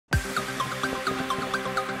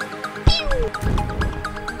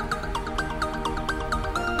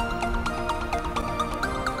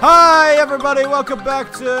Hi everybody, welcome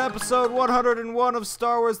back to episode 101 of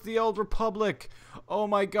Star Wars The Old Republic. Oh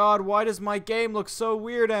my god, why does my game look so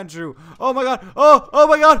weird, Andrew? Oh my god, oh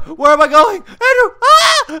my god, where am I going?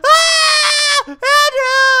 Andrew!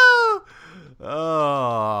 Andrew!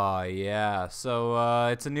 Oh, yeah, so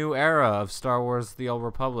it's a new era of Star Wars The Old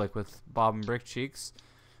Republic with Bob and Brickcheeks.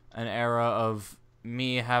 An era of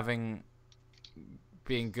me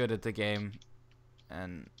being good at the game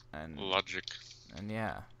and logic. And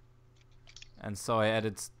yeah. And so I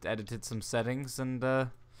edited some settings, and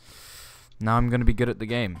now I'm gonna be good at the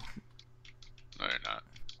game. No, you're not.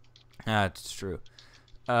 Ah, it's true.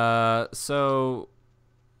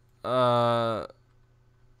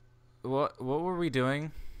 What were we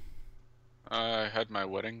doing? I had my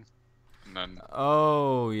wedding, and then...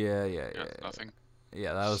 Oh, yeah. Nothing.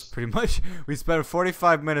 Yeah, that was pretty much... We spent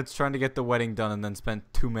 45 minutes trying to get the wedding done, and then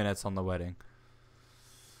spent 2 minutes on the wedding.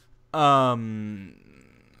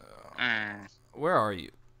 Where are you,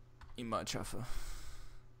 Anijoe?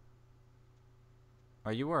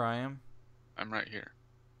 Are you where I am? I'm right here.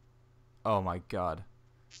 Oh my god.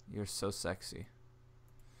 You're so sexy.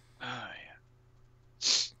 Yeah.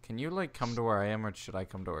 Can you, like, come to where I am, or should I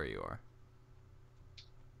come to where you are?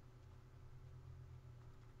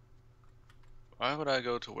 Why would I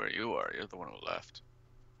go to where you are? You're the one who left.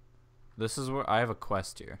 This is where I have a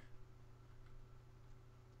quest here.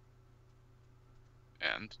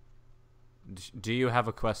 And? Do you have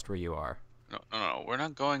a quest where you are? No. We're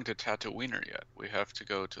not going to Tatooine yet. We have to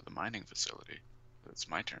go to the mining facility. It's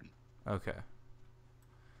my turn. Okay.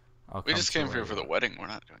 We just came here for the wedding. We're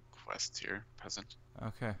not doing quests here, peasant.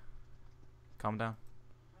 Okay. Calm down.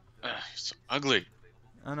 You're so ugly.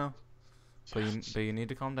 I know. But you need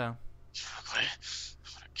to calm down. You're ugly.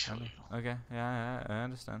 I'm gonna kill you. Okay. Yeah, I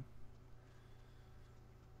understand.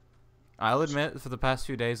 I'll admit, for the past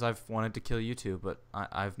few days, I've wanted to kill you too, but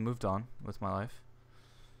I've moved on with my life.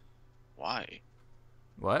 Why?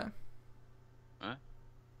 What? Huh?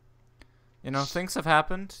 You know, things have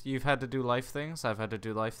happened. You've had to do life things. I've had to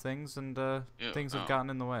do life things, and things have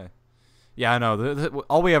gotten in the way. Yeah, I know.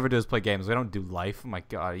 All we ever do is play games. We don't do life. Oh my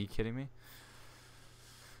god, are you kidding me?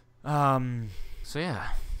 So yeah,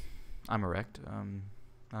 I'm erect. I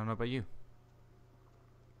don't know about you.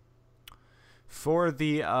 For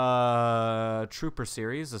the Trooper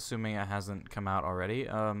series, assuming it hasn't come out already,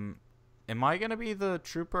 am I gonna be the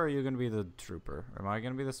Trooper, or are you gonna be the Trooper? Am I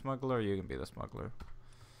gonna be the Smuggler, or are you gonna be the Smuggler?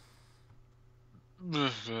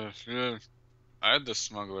 I had the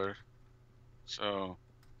Smuggler, so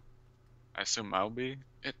I assume I'll be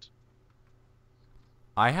it.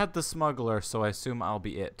 I had the Smuggler, so I assume I'll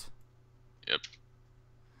be it. Yep.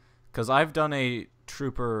 Because I've done a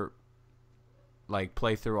Trooper, like,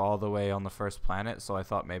 playthrough all the way on the first planet, so I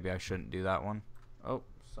thought maybe I shouldn't do that one. Oh,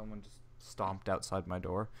 someone just stomped outside my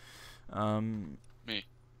door. Me. It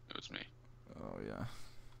was me. Oh, yeah.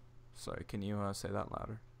 Sorry, can you say that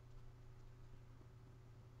louder?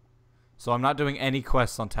 So I'm not doing any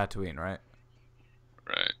quests on Tatooine, right?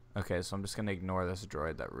 Right. Okay, so I'm just gonna ignore this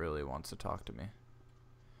droid that really wants to talk to me.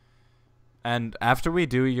 And after we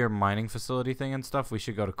do your mining facility thing and stuff, we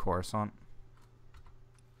should go to Coruscant.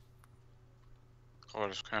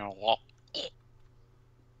 Coruscant.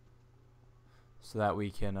 So that we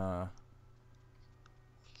can,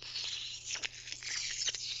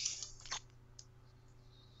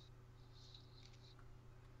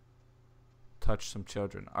 touch some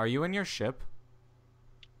children. Are you in your ship?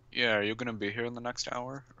 Yeah, are you gonna be here in the next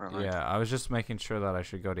hour? Or like... Yeah, I was just making sure that I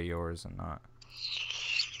should go to yours and not.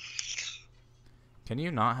 Can you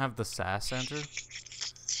not have the sass, Andrew?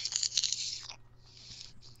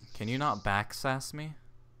 Can you not back sass me?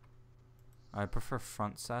 I prefer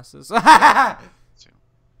front sasses.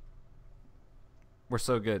 We're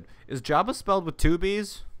so good. Is Jabba spelled with 2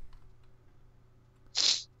 B's?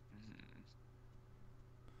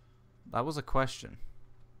 That was a question.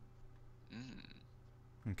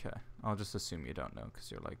 Okay, I'll just assume you don't know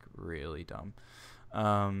because you're, like, really dumb.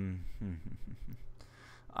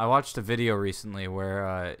 I watched a video recently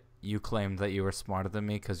where you claimed that you were smarter than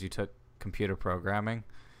me because you took computer programming,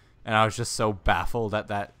 and I was just so baffled at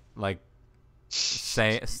that, like,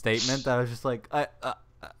 statement that I was just like, I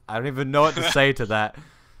don't even know what to say to that.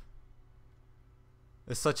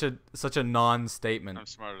 It's such a non-statement. I'm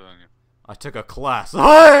smarter than you. I took a class.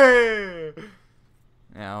 Hey!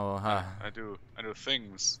 Yeah, well, I do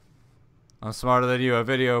things. I'm smarter than you at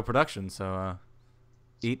video production, so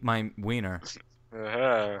eat my wiener.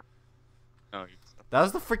 No, That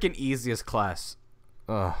was the freaking easiest class.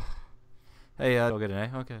 Ugh. Hey, go get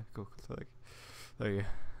an A. Okay, cool. Thank you.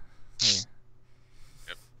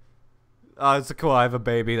 Yep. It's cool. I have a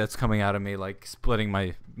baby that's coming out of me, like splitting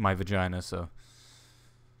my vagina. So.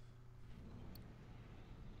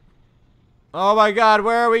 Oh my God,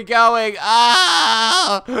 where are we going?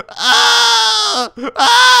 Ah! Ah!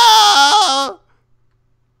 Ah!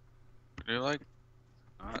 Would you like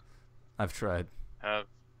not I've tried. have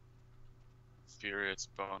furious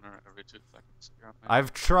boner every 2 seconds?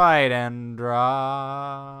 I've tried, and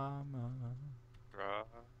drama.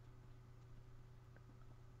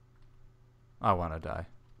 I want to die.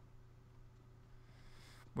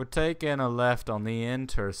 We're taking a left on the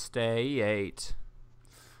interstate.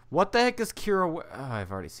 What the heck is Kira? Oh,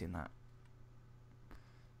 I've already seen that.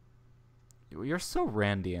 You're so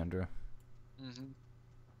Randy, Andrew. Mm-hmm.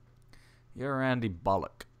 You're Randy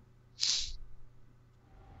Bullock.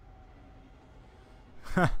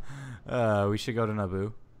 We should go to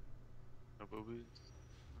Naboo. No boobies.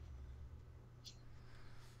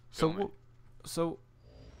 So,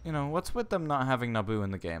 you know, what's with them not having Naboo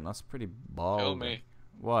in the game? That's pretty ballsy. Kill me.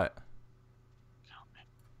 What? Kill me.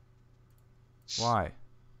 Why?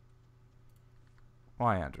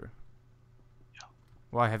 Why, Andrew? Kill me.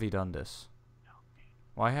 Why have you done this? Kill me.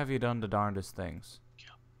 Why have you done the darndest things?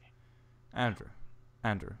 Kill me. Andrew.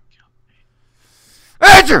 Andrew. Kill me.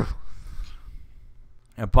 Andrew!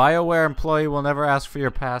 A BioWare employee will never ask for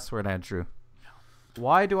your password, Andrew.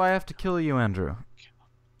 Why do I have to kill you, Andrew?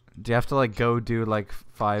 Do you have to, like, go do, like,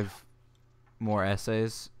 5 more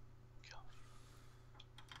essays? Kill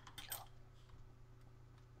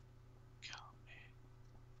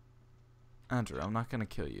me. Andrew, I'm not gonna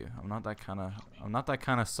kill you. I'm not that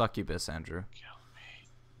kind of succubus, Andrew. Kill me.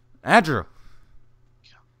 Andrew!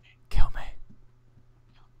 Kill me. Kill me.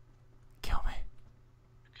 Kill me.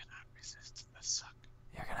 You cannot resist the suck.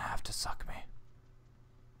 You're gonna have to suck me.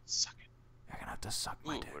 Suck it. You're gonna have to suck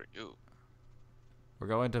my dick. Who are you? We're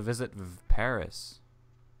going to visit Paris.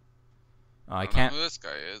 Oh, I don't know can't. who this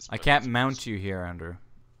guy is. I but can't he's mount you here, Andrew.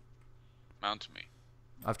 Mount me.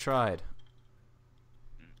 I've tried.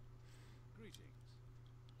 Greetings.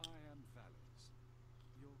 I am Valens.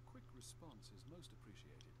 Your quick response is most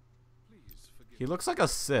appreciated. Please forgive He looks like a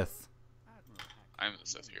Sith. Admiral Hackett, I'm the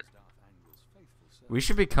Sith here. Darth Angle's faithful servant. We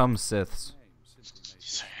should become Siths. Name simply makes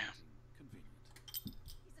Yes, I am. everything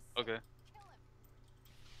convenient. Okay.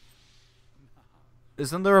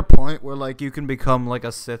 Isn't there a point where, like, you can become, like,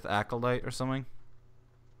 a Sith acolyte or something?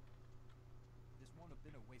 This won't have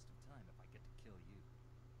been a waste of time if I get to kill you.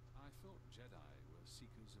 I thought Jedi were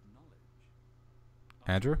seekers of knowledge.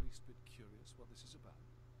 Andrew? Are you at least bit curious what this is about?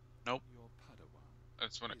 Nope. Your Padawan. I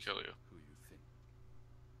just want to is kill you. Who you think?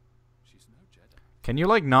 She's no Jedi. Can you,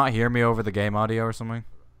 like, not hear me over the game audio or something?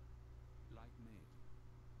 Like me.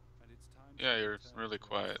 And it's time Yeah, to you're return really to our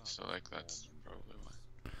quiet, so father's like that's home. probably why.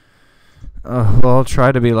 Well, I'll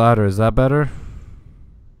try to be louder. Is that better?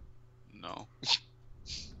 No.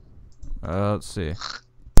 Let's see.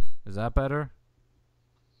 Is that better?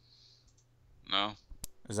 No.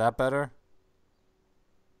 Is that better?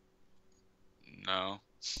 No.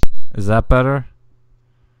 Is that better?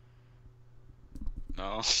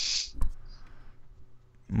 No.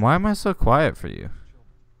 Why am I so quiet for you?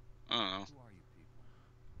 I don't know. Who are you people?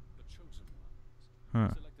 The chosen ones.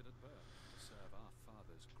 Huh. Selected at birth to serve our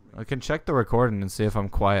father's great I can check the recording and see if I'm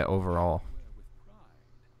quiet overall where with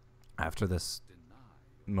pride after this deny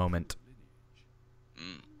your moment.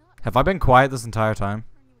 lineage. Have I been quiet this entire time?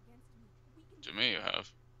 To me, you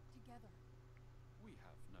have. We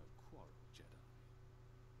have no quarrel, Jedi.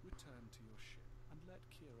 Return to your ship and let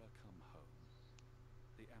Kira come home.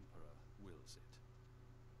 The Emperor wills it.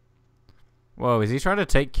 Whoa, is he trying to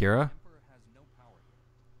take Kira? Emperor has no power here.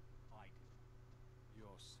 I do.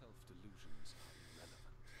 Your self-delusions are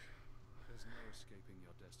irrelevant. There's no escaping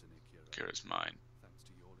your destiny, Kira. Kira's mine. Thanks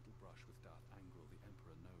to your little brush with Darth Angle, the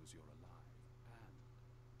Emperor knows you're alive and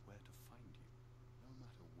where to find you. No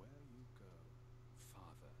matter where you go,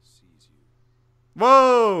 Father sees you.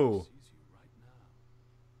 Whoa! Sees you right now.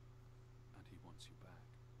 And he wants you back.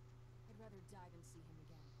 I'd rather die than see him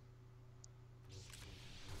again.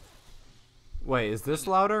 Wait, is this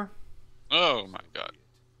louder? Oh my god.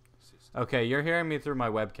 Okay, you're hearing me through my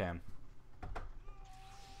webcam.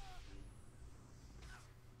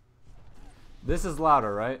 This is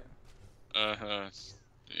louder, right?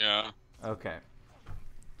 Yeah. Okay.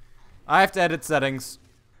 I have to edit settings.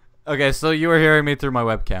 Okay, so you were hearing me through my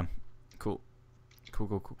webcam. Cool.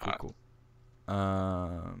 Cool.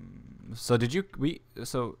 So did you,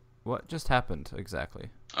 so what just happened exactly?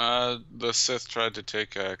 The Sith tried to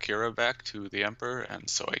take Kira back to the Emperor, and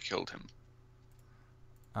so I killed him.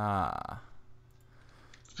 Ah.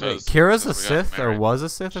 Wait, 'Cause- Kira's a 'cause we got Sith or married. was a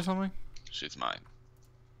Sith or something? She's mine.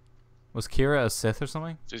 Was Kira a Sith or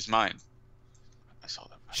something? She's mine. I saw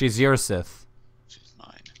that. She's your Sith. She's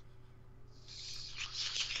mine.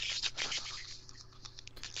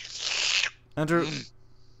 Andrew,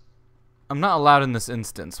 I'm not allowed in this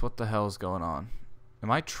instance. What the hell is going on?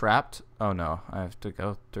 Am I trapped? Oh no, I have to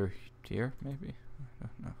go through here, maybe?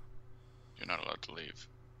 No. You're not allowed to leave.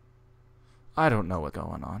 I don't know what's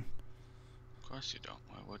going on. Of course you don't.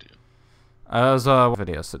 Why would you? I was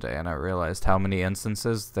videos today and I realized how many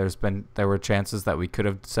instances there were chances that we could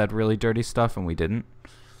have said really dirty stuff and we didn't.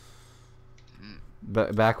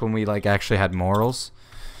 But back when we like actually had morals.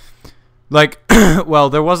 Like, well,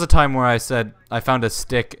 there was a time where I said, I found a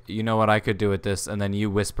stick, you know what I could do with this, and then you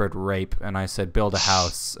whispered rape, and I said build a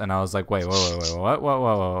house, and I was like, wait, what?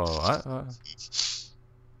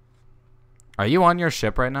 Are you on your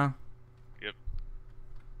ship right now? Yep.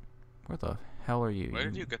 Where the hell are you? Where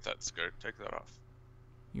did you get that skirt? Take that off.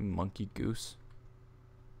 You monkey goose.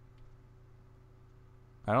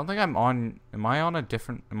 I don't think I'm on, am I on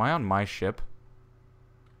my ship?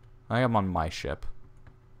 I think I'm on my ship.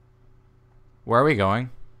 Where are we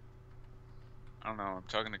going? I don't know. I'm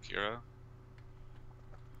talking to Kira.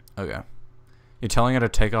 Okay. You're telling her to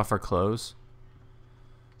take off her clothes?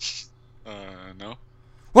 No.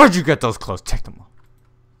 Where'd you get those clothes? Take them off.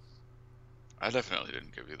 I definitely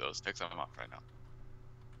didn't give you those. Take them off right now.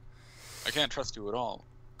 I can't trust you at all.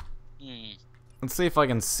 Let's see if I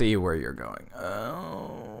can see where you're going.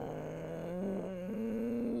 Oh,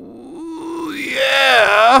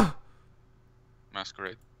 yeah!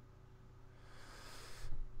 Masquerade.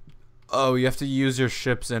 Oh, you have to use your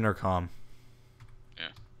ship's intercom. Yeah.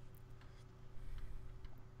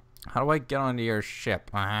 How do I get onto your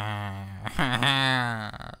ship?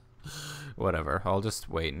 Whatever. I'll just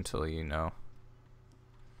wait until you know.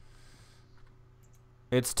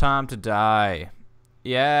 It's time to die.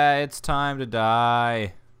 Yeah, it's time to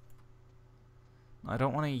die. I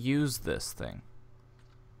don't want to use this thing.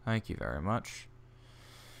 Thank you very much.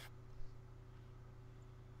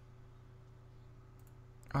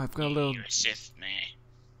 I've got a little... You're Sith, man.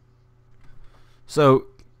 So,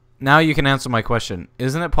 now you can answer my question.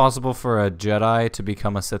 Isn't it possible for a Jedi to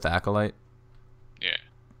become a Sith acolyte? Yeah.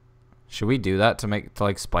 Should we do that to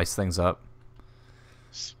like spice things up?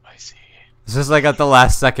 Spicy. It's just like at the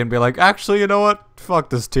last second be like, actually, you know what? Fuck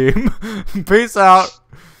this team. Peace out.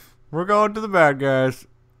 We're going to the bad guys.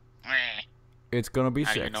 It's gonna be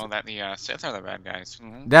How do sexy. you know that the Sith are the bad guys?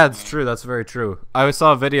 That's true. That's very true. I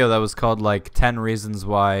saw a video that was called like 10 reasons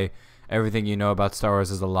why everything you know about Star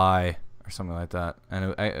Wars is a lie or something like that,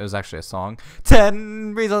 and it was actually a song.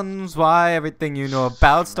 10 reasons why everything you know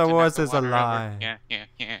about Star Wars is a lie. Yeah.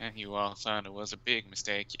 You all thought it was a big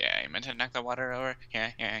mistake. Yeah, you meant to knock the water over.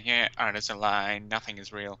 Yeah. Art is a lie. Nothing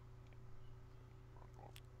is real.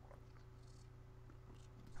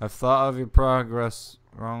 I've thought of your progress,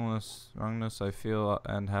 wrongness I feel,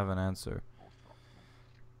 and have an answer.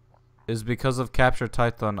 Is because of Capture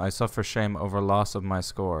Tython, I suffer shame over loss of my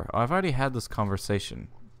score. Oh, I've already had this conversation.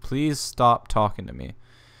 Please stop talking to me.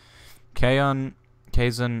 Kazan,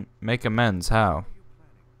 make amends. How?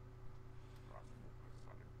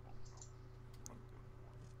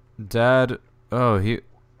 Dad, oh,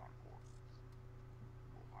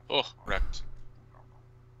 Oh, wrecked.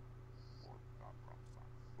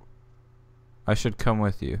 I should come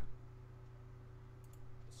with you.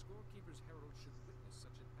 The scorekeeper's herald should witness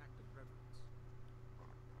such an act of reverence.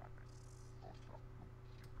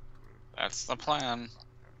 That's the plan.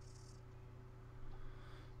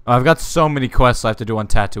 I've got so many quests I have to do on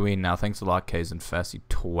Tatooine now. Thanks a lot, Kazan Fest, you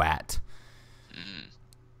twat.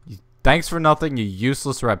 Thanks for nothing, you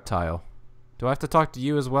useless reptile. Do I have to talk to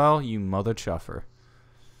you as well, you mother chuffer?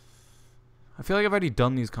 I feel like I've already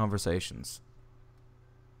done these conversations.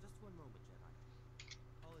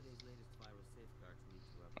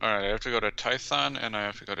 Alright, I have to go to Tython and I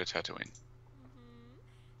have to go to Tatooine.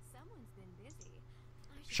 Someone's been busy.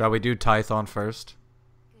 Shall we do Tython first?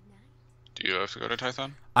 Good night. Do you have to go to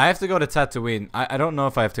Tython? I have to go to Tatooine. I don't know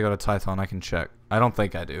if I have to go to Tython. I can check. I don't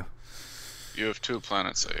think I do. You have 2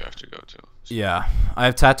 planets that you have to go to. Yeah. I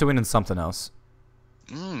have Tatooine and something else.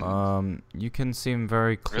 Mm. You can seem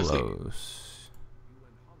very close. Really? You and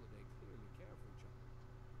Holiday clearly care for each other.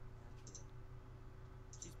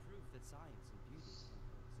 She's proof that science and beauty can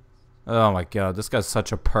coexist. Oh my god, this guy's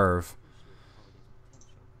such a perv.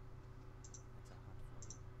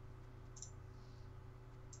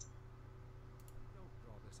 Don't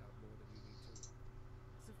draw this out more than you need to.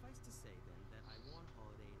 Suffice to say, then, that I won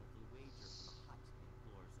Holiday in a little wager from a hut named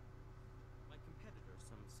Glorza. My competitor,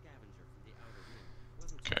 some scavenger from the outer rim,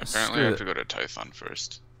 wasn't Okay, just apparently I have to go to Tython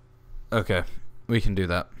first. Okay, we can do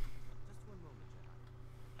that. one moment,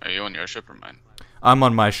 Jedi. Are you on your ship or mine? I'm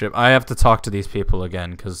on my ship. I have to talk to these people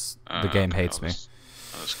again because the game Okay, hates me.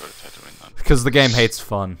 I'll just go to Tatooine then. Because the game hates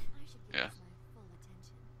fun. Yeah.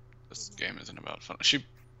 This game isn't about fun.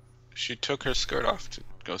 She took her skirt off to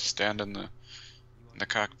go stand in the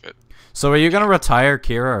cockpit. So are you gonna retire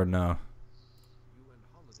Kira or no?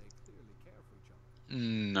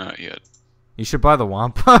 Not yet. You should buy the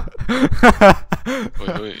Wampa.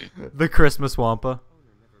 Wait. The Christmas Wampa.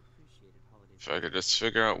 If I could just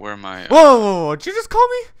figure out where my Whoa! Did you just call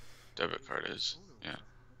me? debit card is. Yeah.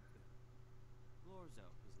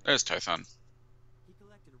 There's Tython.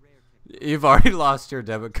 You've already lost your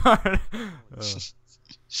debit card.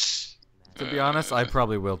 To be honest, I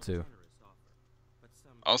probably will too.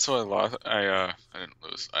 Also, I didn't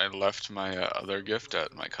lose. I left my other gift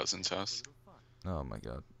at my cousin's house. Oh my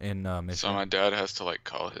god. In So Michigan. my dad has to like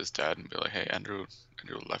call his dad and be like, "Hey, Andrew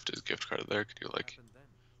left his gift card there. Could you like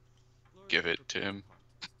give it to him?"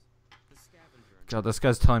 God, this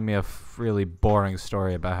guy's telling me a really boring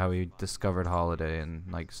story about how he discovered Holiday and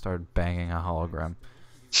like started banging a hologram.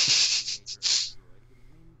 It's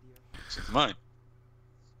mine.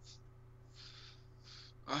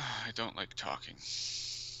 I don't like talking.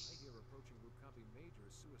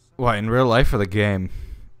 What, in real life or the game?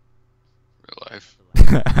 Real life.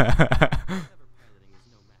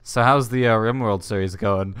 So how's the RimWorld series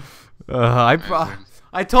going?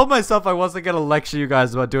 I told myself I wasn't gonna lecture you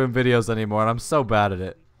guys about doing videos anymore, and I'm so bad at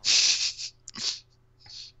it.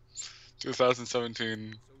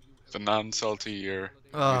 2017, the non-salty year.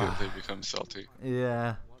 Immediately becomes salty.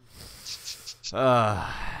 Yeah.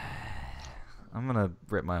 I'm gonna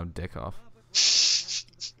rip my own dick off.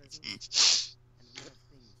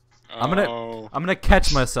 I'm gonna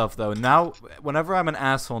catch myself though. Now, whenever I'm an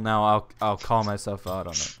asshole, now I'll call myself out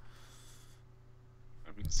on it.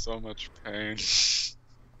 I'm in so much pain.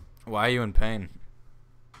 Why are you in pain?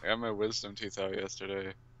 I got my wisdom teeth out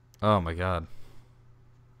yesterday, Oh my god.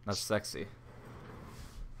 That's sexy.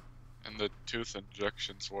 and the tooth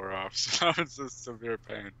injections wore off, so now it's a severe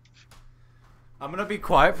pain. I'm gonna be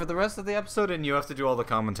quiet for the rest of the episode, and you have to do all the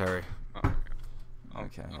commentary. Oh,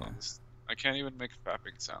 okay. Okay. Yeah. I can't even make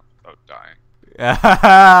fapping sound without dying.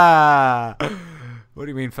 What do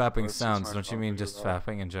you mean fapping This is sounds? my Don't you fault mean for just you, Rob.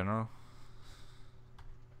 fapping in general?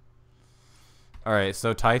 Alright,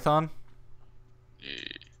 so Tython? Yeah.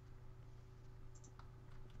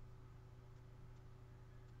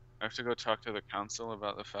 I have to go talk to the council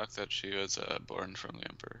about the fact that she was born from the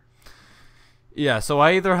Emperor. Yeah, so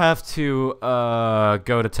I either have to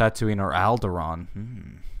go to Tatooine or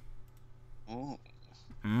Alderaan. Ooh.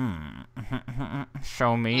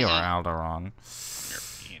 Show me your Alderaan.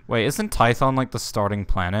 European. Wait, isn't Tython like the starting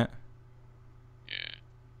planet? Yeah.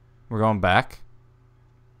 We're going back?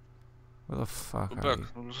 Where the fuck Go are back.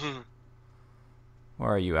 you?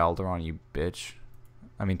 Where are you, Alderaan, you bitch?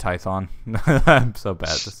 I mean Tython. I'm so bad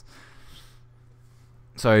at this.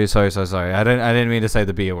 Sorry. I didn't mean to say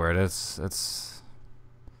the B word. It's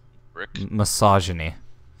Brick. misogyny.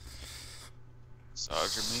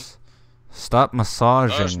 Misogyny. Stop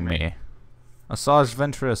massaging Massage me. me. Massage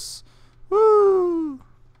ventris. Woo!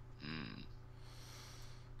 Mm.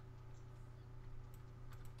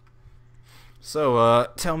 So,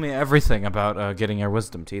 tell me everything about getting your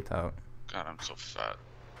wisdom teeth out. God, I'm so fat.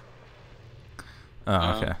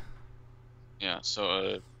 Oh, okay. Yeah,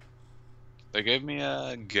 so they gave me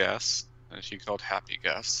a guess, and she called Happy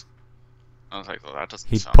Guess. I was like, well, that doesn't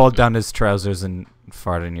He sound pulled good. down his trousers and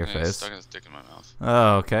farted in your Yeah, he face. stuck his dick in my mouth.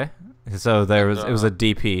 Oh, okay. So it was a And,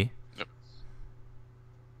 DP. Yep.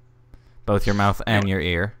 Both your mouth and Anyway. your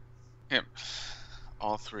ear. Yep.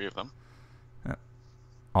 All three of them.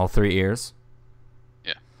 All 3 ears.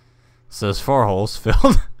 Yeah. So there's 4 holes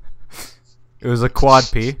filled. It was a quad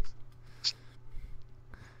P.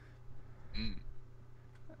 Mm.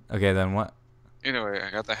 Okay, then what? Anyway, I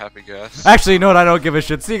got the Happy Guess. Actually, you know what? I don't give a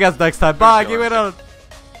shit. See you guys next time. Bye. Give it out.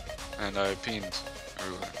 And I peened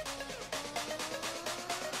everywhere.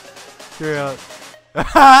 Cheer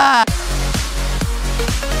out.